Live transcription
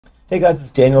Hey guys,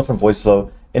 it's Daniel from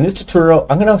Voiceflow. In this tutorial,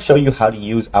 I'm going to show you how to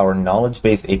use our knowledge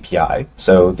base API,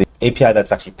 so the API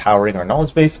that's actually powering our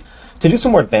knowledge base, to do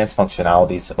some more advanced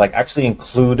functionalities, like actually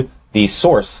include the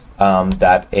source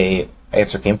that a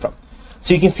answer came from.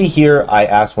 So you can see here, I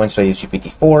asked when should I use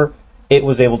GPT-4. It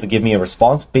was able to give me a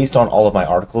response based on all of my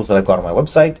articles that I've got on my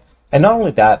website. And not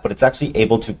only that, but it's actually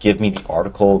able to give me the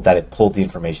article that it pulled the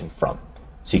information from.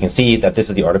 So you can see that this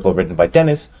is the article written by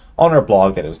Dennis on our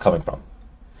blog that it was coming from.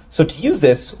 So to use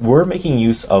this, we're making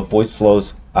use of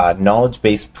Voiceflow's knowledge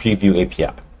base preview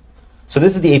API. So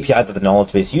this is the API that the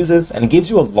knowledge base uses, and it gives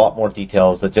you a lot more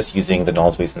details than just using the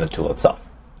knowledge base in the tool itself.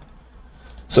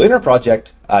 So in our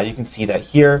project, you can see that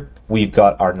here we've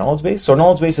got our knowledge base. So our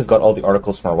knowledge base has got all the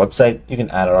articles from our website. You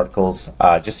can add articles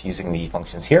just using the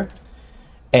functions here.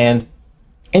 And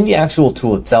in the actual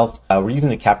tool itself, we're using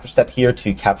the capture step here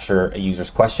to capture a user's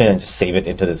question and just save it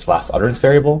into this last utterance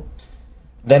variable.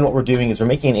 Then what we're doing is we're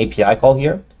making an API call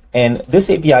here, and this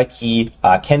API key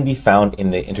can be found in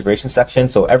the integration section.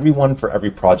 So everyone for every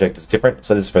project is different.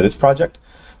 So this is for this project.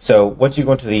 So once you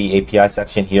go into the API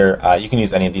section here, you can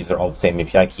use any of these. They're all the same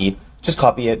API key. Just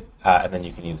copy it, and then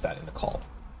you can use that in the call.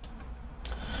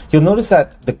 You'll notice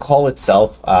that the call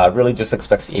itself really just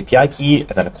expects the API key and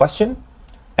then a question.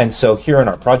 And so here in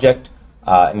our project,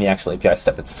 in the actual API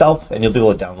step itself, and you'll be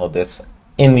able to download this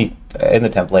in the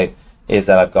template, is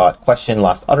that I've got question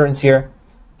last utterance here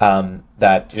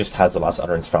that just has the last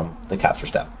utterance from the capture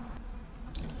step.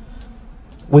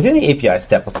 Within the API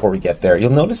step, before we get there, you'll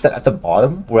notice that at the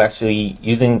bottom, we're actually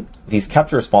using these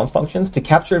capture response functions to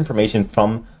capture information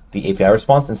from the API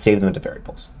response and save them into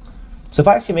variables. So if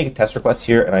I actually make a test request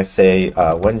here and I say,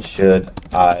 when should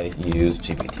I use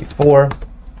GPT-4?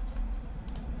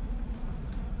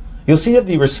 You'll see that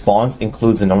the response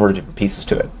includes a number of different pieces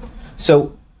to it.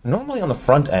 So normally on the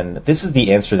front end, this is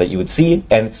the answer that you would see,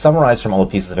 and it's summarized from all the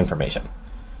pieces of information.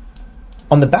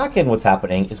 On the back end, what's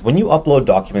happening is when you upload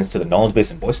documents to the knowledge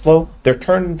base in Voiceflow, they're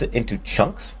turned into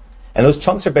chunks. And those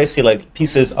chunks are basically like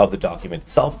pieces of the document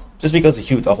itself, just because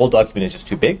a whole document is just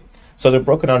too big. So they're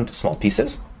broken down into small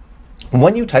pieces.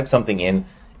 When you type something in,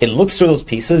 it looks through those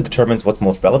pieces, determines what's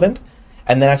most relevant,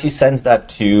 and then actually sends that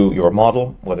to your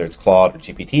model, whether it's Claude or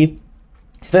GPT,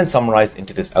 to then summarize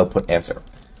into this output answer.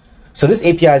 So this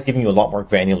API is giving you a lot more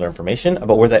granular information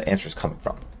about where that answer is coming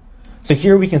from. So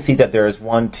here we can see that there is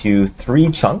 3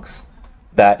 chunks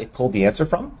that it pulled the answer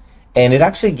from, and it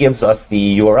actually gives us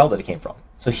the URL that it came from.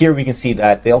 So here we can see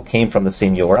that they all came from the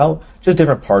same URL, just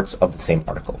different parts of the same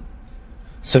article.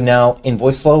 So now in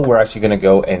Voiceflow, we're actually going to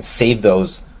go and save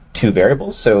those 2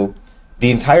 variables. So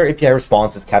the entire API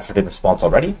response is captured in response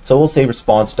already. So we'll say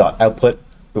response.output.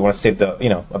 We want to save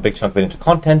a big chunk of it into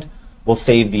content. We'll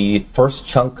save the first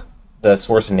chunk, the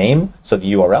source name, so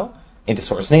the URL, into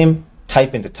source name,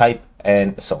 type into type,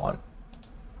 and so on.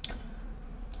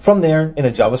 From there, in the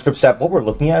JavaScript step, what we're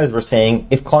looking at is we're saying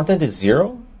if content is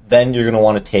 0, then you're going to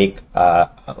want to take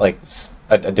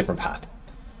a different path.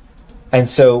 And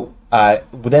so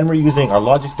then we're using our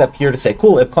logic step here to say,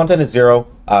 cool, if content is 0,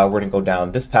 we're going to go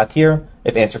down this path here.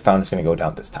 If answer found, it's going to go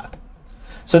down this path.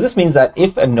 So this means that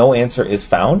if a no answer is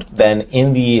found, then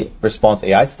in the response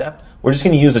AI step, we're just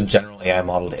going to use a general AI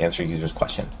model to answer a user's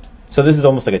question. So this is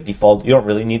almost like a default. You don't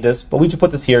really need this, but we just put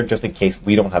this here just in case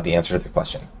we don't have the answer to the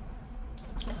question.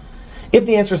 If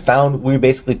the answer is found, we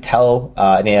basically tell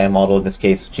an AI model, in this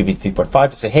case GPT 3.5,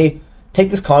 to say, hey,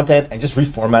 take this content and just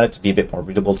reformat it to be a bit more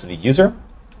readable to the user.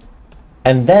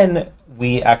 And then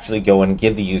we actually go and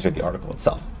give the user the article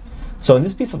itself. So in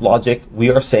this piece of logic, we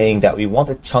are saying that we want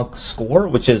the chunk score,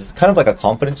 which is kind of like a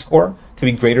confidence score, to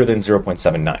be greater than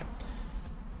 0.79.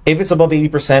 If it's above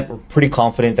 80%, we're pretty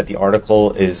confident that the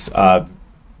article is going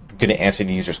to answer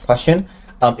the user's question.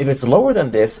 If it's lower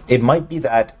than this, it might be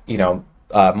that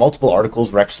multiple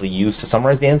articles were actually used to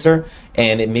summarize the answer,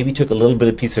 and it maybe took a little bit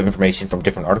of piece of information from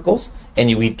different articles,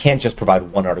 and we can't just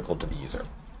provide one article to the user.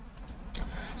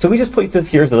 So we just put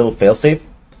this here as a little fail-safe.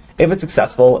 If it's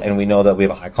successful and we know that we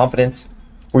have a high confidence,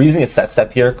 we're using a set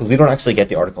step here because we don't actually get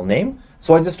the article name.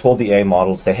 So I just told the AI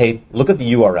model to say, hey, look at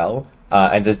the URL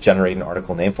and just generate an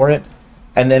article name for it.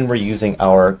 And then we're using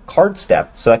our card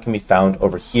step. So that can be found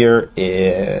over here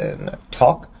in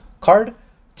talk card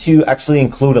to actually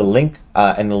include a link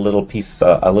and a little piece,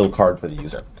 a little card for the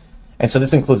user. And so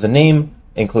this includes a name,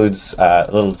 includes a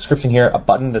little description here, a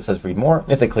button that says read more.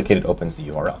 And if they click it, it opens the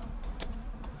URL.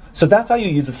 So that's how you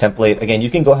use the template. Again, you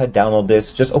can go ahead, download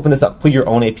this, just open this up, put your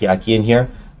own API key in here,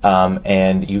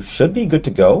 and you should be good to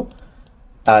go.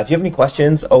 If you have any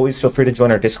questions, always feel free to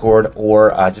join our Discord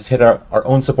or just hit our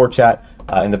own support chat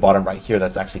in the bottom right here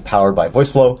that's actually powered by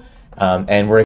Voiceflow. And we're